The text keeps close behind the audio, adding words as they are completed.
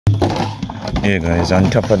Hey guys,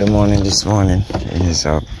 on top of the morning this morning is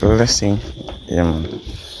a blessing. Yeah man.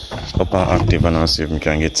 Up and active and I'll see if we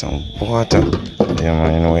can get some water. Yeah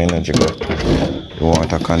man, you know energy got the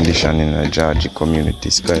water condition in the Georgia community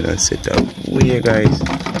is kind of set up way guys.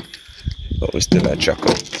 But we still a track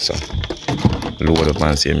up. So load up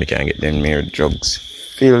and see if we can get them mere jugs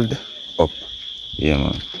filled up. Yeah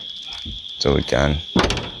man. So we can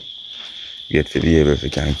get to be able if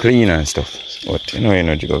we can clean and stuff. But you know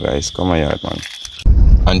energy go guys, come on yard man.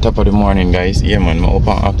 On top of the morning guys, yeah man, I'm up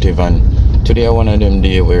and active and today one of them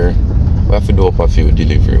day where we have to do up a few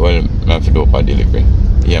delivery. Well, I have to do up a delivery.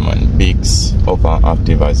 Yeah man, Biggs up and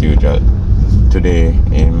active as usual. Today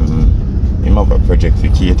him have a project to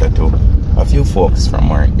cater to a few folks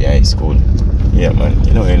from our high school. Yeah man,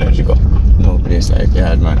 you know energy go. No place like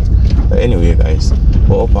yard man. But anyway guys,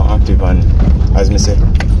 we're up and active and as me say,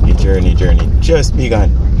 the journey just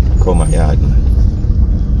began. Come on yard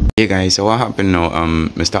man. Hey guys, so what happened now?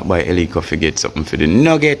 I stopped by Ellie Coffee get something for the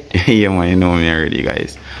nugget. Yeah man, you know me already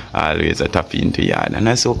guys. Always a tap into yard and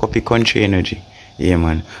I soak up the country energy. Yeah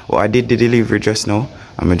man. Well, I did the delivery just now.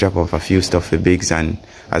 I'm gonna drop off a few stuff for Biggs and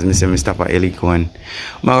as me say, I stop at Ellie and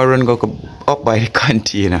I'm gonna run go up by the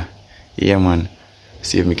container. Yeah man.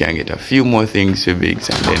 See if we can get a few more things for Biggs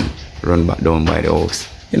and then run back down by the house.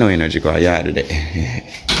 You know energy go yard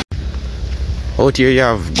today. Out here you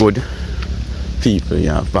have good people, you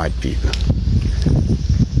have bad people.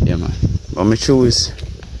 Yeah man. But my choose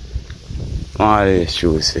always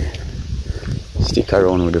choose to stick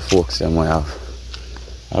around with the folks that might have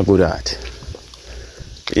a good heart.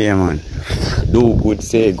 Yeah man. Do good,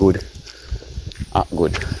 say good, act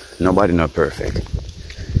good. Nobody not perfect.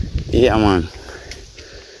 Yeah man.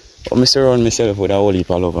 But I surround myself with a whole heap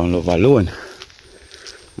of love and love alone.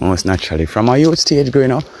 Most naturally. From a youth stage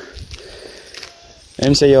growing up,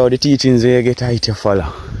 them say yo the teachings where you get height you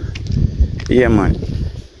follow. Yeah man.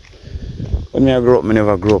 When I grew up, I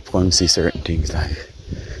never grew up come see certain things like,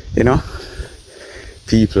 you know,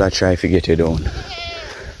 people are trying to get you down.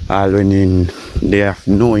 All when they have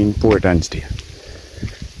no importance there.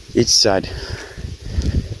 It's sad.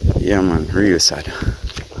 Yeah man, real sad.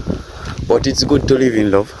 But it's good to live in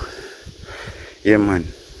love. Yeah man,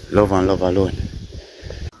 love and love alone.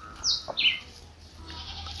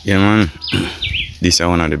 Yeah man, this is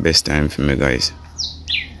one of the best times for me guys.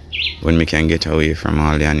 When we can get away from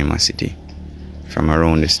all the animosity. From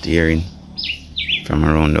around the steering. From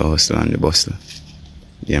around the hustle and the bustle.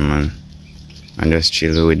 Yeah man. And just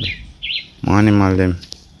chill with my animal them.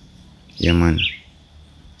 Yeah man.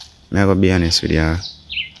 I gotta be honest with you.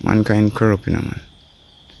 Mankind corrupt, you know man.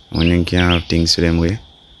 When you can't have things to them way,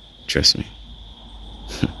 trust me.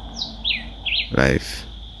 Life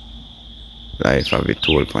have it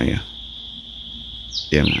toll upon you.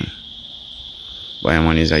 Yeah man. But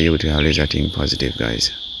man is a youth, always a think positive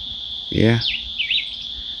guys. Yeah.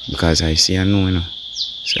 Because I see and know, you know.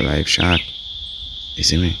 So life short. You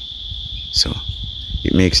see me? So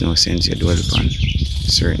it makes no sense you dwell upon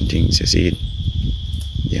certain things, you see it?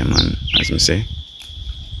 Yeah man, as I say,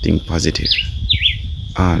 think positive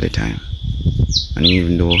all the time. And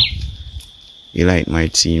even though your light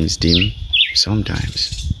might seem dim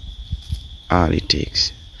sometimes, all it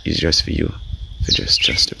takes is just for you to just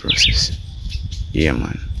trust the process. Yeah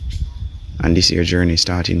man. And this year journey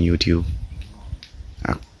starting YouTube.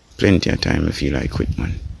 Plenty of time I feel like quit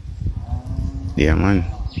man. Yeah man.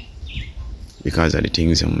 Because of the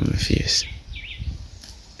things I'm in my face.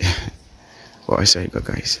 But I say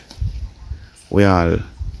guys, we all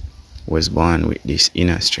was born with this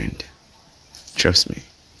inner strength. Trust me.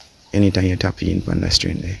 Anytime you tap in on that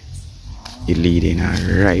strength there, it lead in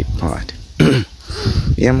a right path.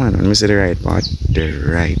 Yeah man, when I say the right path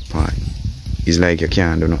it's like you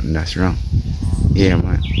can't do nothing that's wrong. Yeah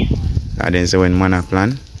man. And then so when man a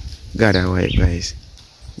plan, God a wipe guys.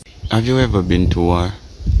 Have you ever been to war?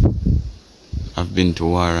 I've been to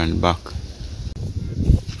war and back.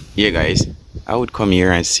 Yeah guys, I would come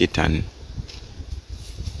here and sit and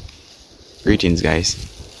greetings guys.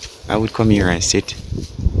 I would come here and sit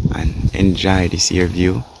and enjoy this here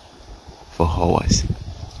view for hours.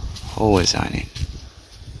 Hours on it.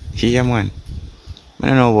 Yeah man. I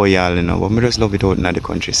don't know about y'all you know, but I just love it out in the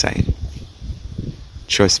countryside.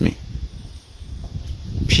 Trust me.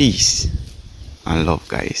 Peace and love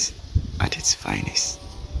guys at its finest.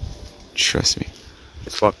 Trust me.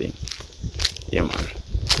 It's popping. Yeah man.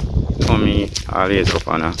 For me, always up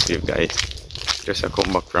and active guys. Just I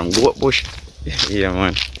come back from goat bush. Yeah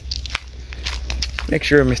man. Make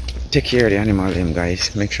sure I take care of the animal them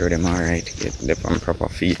guys. Make sure them alright. Get them on proper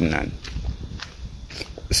feeding and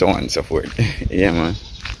so on and so forth. Yeah man.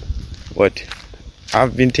 But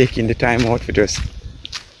I've been taking the time out for just,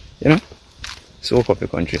 you know, soak up the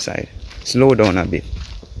countryside. Slow down a bit.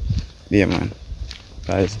 Yeah, man.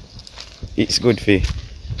 Because it's good for,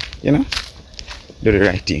 you know, do the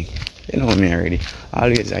right thing. You know me already.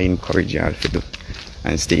 Always I encourage y'all to do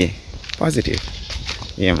and stay positive.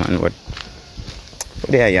 Yeah, man. But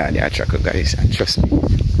they are trucker guys, and trust me,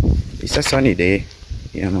 it's a sunny day.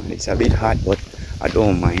 Yeah, man. It's a bit hot, but I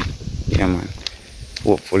don't mind. Yeah, man.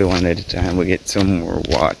 Hopefully one at a time we get some more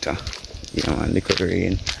water. Yeah, man. Little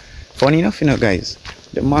rain. Funny enough, you know, guys,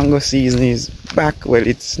 the mango season is back. Well,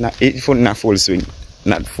 it's not full swing,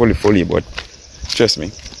 not fully, but trust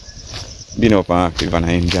me, been up and active and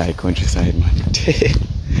I enjoy countryside, man.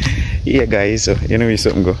 Yeah, guys, so you know where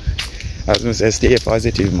something go. As I say, stay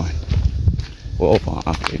positive, man. We're up and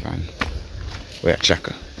active and we're a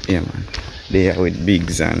tracker. Yeah, man. They are with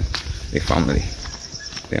Biggs and the family.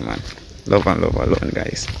 Yeah, man. Love and love alone,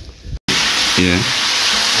 guys. Yeah.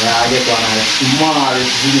 Yeah, I get one of the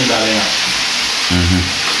smallest vinegar there.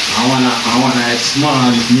 I want a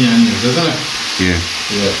smallest mayonnaise, isn't it? Yeah.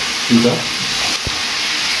 Yeah. See that?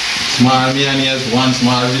 Small mayonnaise, one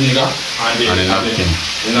small vinegar, and the napkin.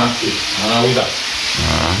 The napkin. And with that.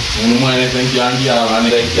 You know, I think you can get and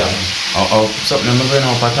then you can. Oh, something I'm going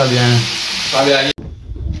up at Tabian.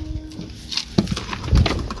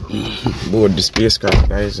 Board the spacecraft,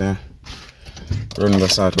 guys. Run the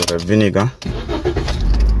salt with a vinegar,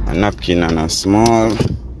 a napkin, and a small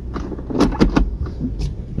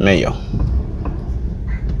mayo.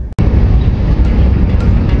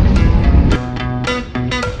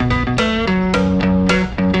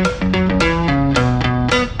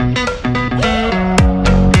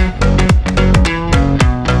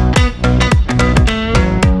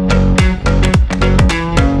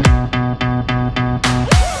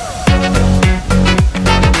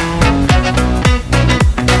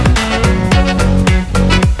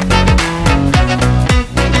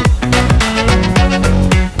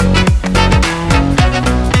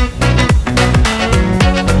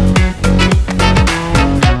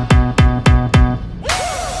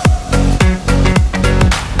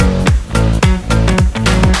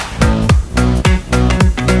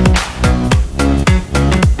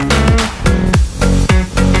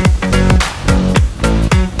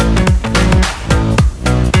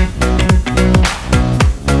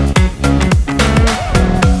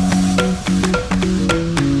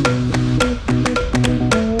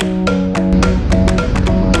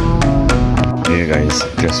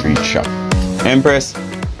 Just reach shop. Empress,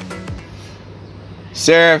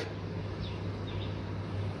 serve.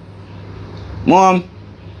 Mom.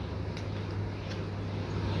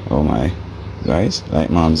 Oh my, guys, like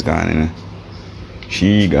mom's gone in.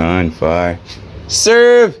 She gone far.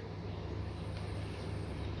 Serve.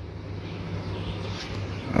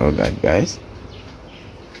 Oh God, guys.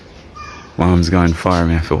 Mom's gone far.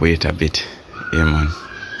 I have to wait a bit. Yeah, man.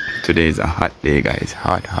 Today is a hot day, guys.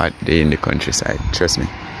 Hot day in the countryside. Trust me.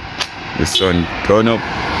 The sun turn up.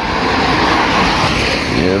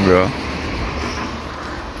 Yeah, bro.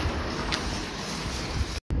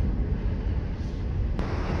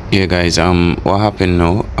 Yeah, guys. What happened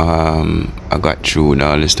now? I got through with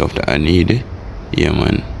all the stuff that I needed. Yeah,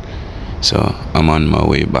 man. So I'm on my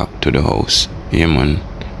way back to the house. Yeah, man.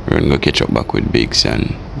 We're gonna go catch up back with Biggs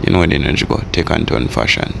and you know where the energy go. Take on to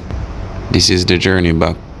fashion. This is the journey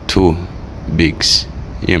back to Biggs.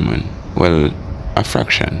 Yeah, man. Well, a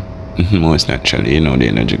fraction. Most naturally, you know the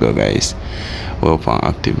energy go, guys. We're up and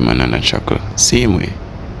active, man, and a chuckle. Same way.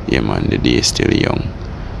 Yeah, man, the day is still young.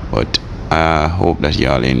 But I hope that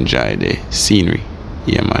y'all enjoy the scenery.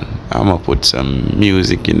 Yeah, man. I'm gonna put some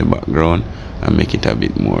music in the background and make it a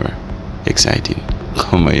bit more exciting.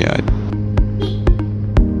 Come on, yard.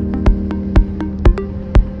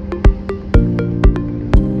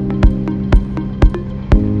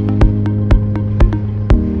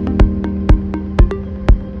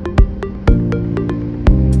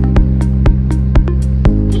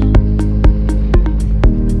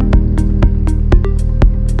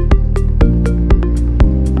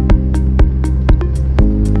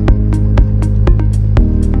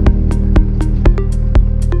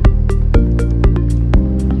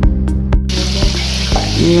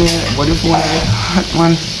 Yeah, but if you wanna get hot,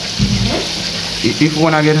 man, if you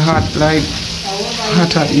wanna get hot, like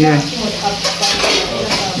hot, yeah.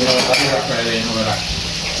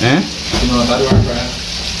 Eh?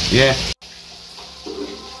 Yeah.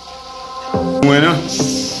 Bueno,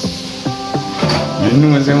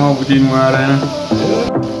 no hacemos putin muara, ¿no?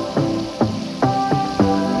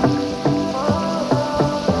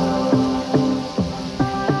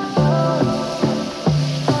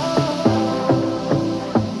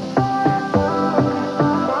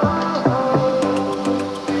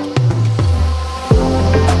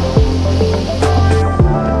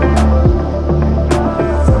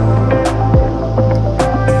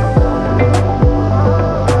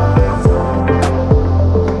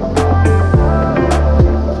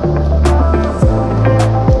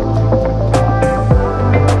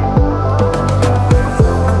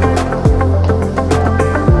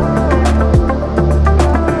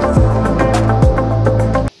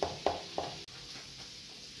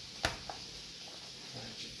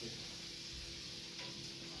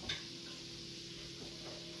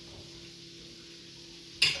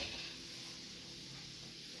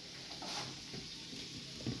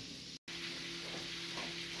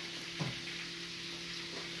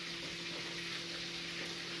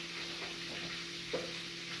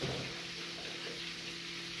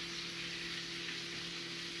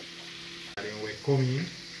 come in.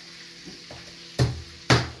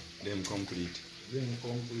 Them complete. Them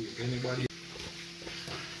complete. Anybody?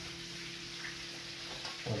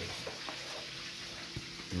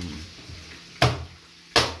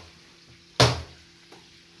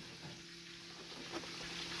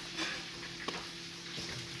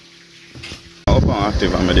 Up and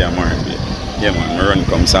active and there more. Yeah man, my run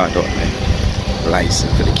come sort out the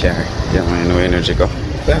license for the car. Yeah man, no energy go.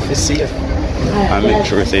 We have to see it. And make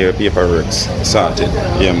sure say your paperwork's sorted.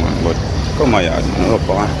 Yeah man, but come on yard man, up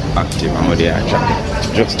and active and there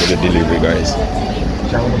track. Just to the delivery guys.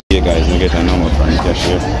 Yeah guys, we get a number from the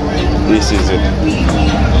cashier. This is it.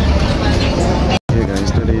 Yeah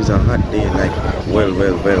guys, today is a hot day, like well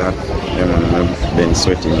hot. Yeah man, I've been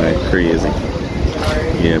sweating like crazy.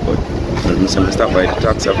 Yeah, but I'm stop by the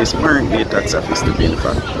tax office. The tax office to be in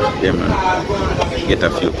fact. Yeah man, get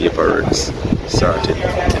a few paperworks sorted,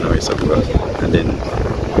 you know, it's up good. And then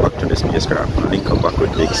back to the spacecraft and link up back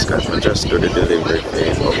with Biggs because I just do the delivery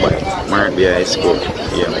phase up by Markby High School.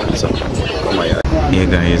 Yeah man, so come on yeah. Hey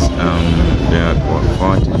guys, they're at what,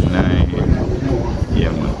 49.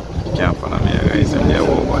 Yeah man, you can't follow me guys, and they're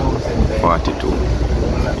over 42.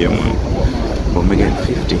 Yeah man, but we get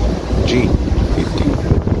 50 G. 50.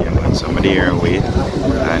 Yeah man, so I'm there and wait,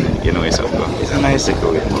 and you know it's up. It's a nice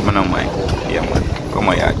little wait, but I don't mind. Yeah man, come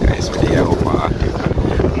on here guys, we're there up and active.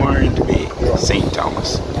 More to be St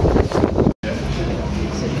Thomas.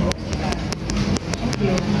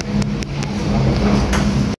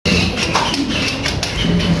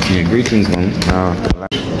 Yeah, greetings man.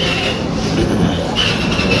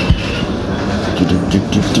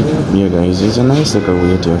 Yeah guys, it's a nice little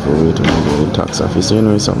wait here for waiting for the tax office. You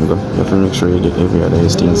know it's something go. You have to make sure you get every other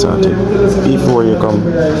thing sorted before you come.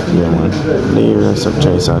 Yeah man, later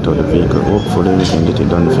try sort out the vehicle. Hopefully we can get it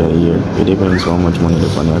done for a year. It depends how much money the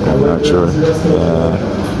funny account, I'm not sure.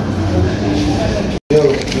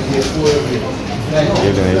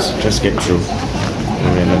 Yeah guys, just get through.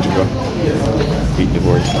 And then let you go. Beat the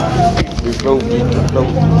board. We flow, beat the flow.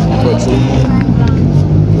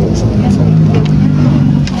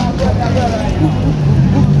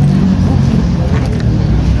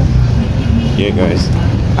 Yeah guys,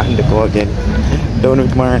 and the go again. Don't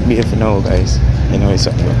with Markby for now guys. You know it's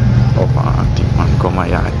up and active man, come my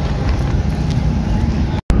yard.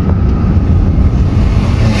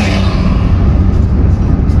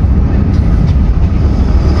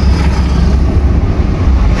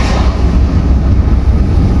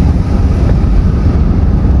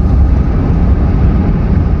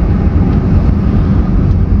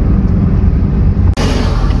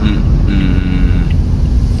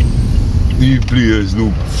 These players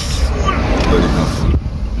look good enough.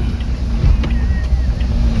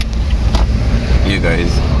 Yeah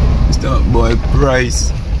guys, Stop boy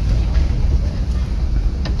Price.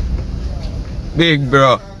 Big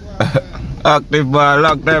bro. Active ball,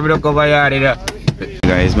 lock time, look over here.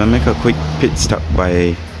 Guys, I make a quick pit stop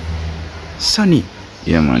by Sunny.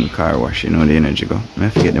 Yeah man, car wash, you know the energy go. I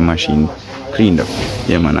have to get the machine cleaned up.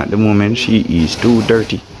 Yeah man, at the moment she is too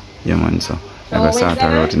dirty. Yeah man, so I'm going to start her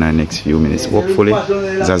out in the next few minutes. Hopefully,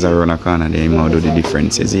 Zaza run a corner there, he might do the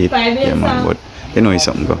differences. Yeah man, but you know it's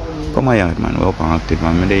something go. Come on yard man, we're up and active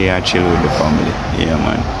man. I'm there chill with the family. Yeah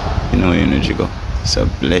man, you know energy go. It's a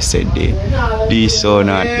blessed day. This or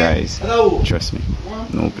not guys, trust me,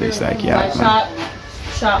 no place like yard man.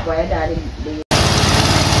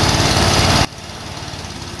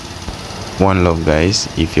 One love guys,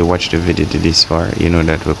 if you watch the video to this far, you know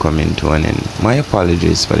that we're coming to an end. My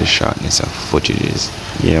apologies for the shortness of footages.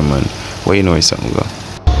 Yeah man, well you know it's something go.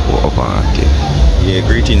 We're up and active. Yeah,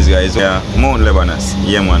 greetings guys. Yeah, Mount Lebanon.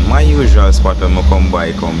 Yeah man, my usual spot when I come by,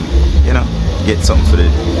 you know, get something for the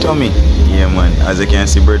tummy. Yeah man, as you can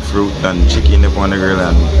see breadfruit and chicken up on the grill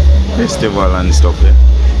and festival and stuff there.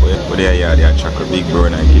 But there you are, they check a big bro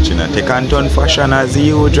in the kitchen and take on turn fashion as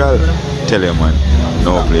usual. Tell you man,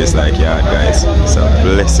 no place like yard guys. It's a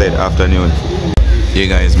blessed afternoon. Yeah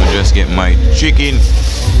guys, I just get my chicken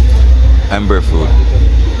and breadfruit.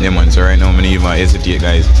 Yeah man, so right now I'm not even hesitate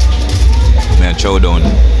guys. I chow down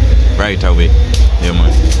right away. Yeah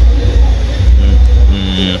man.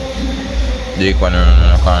 They corner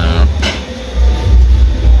on the corner.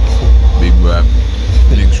 Big boy.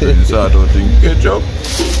 Next train sort out thing. Ketchup.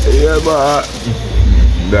 Yeah but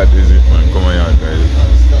that is it man. Come on here guys.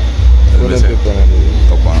 Up and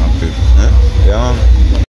active. Yeah man.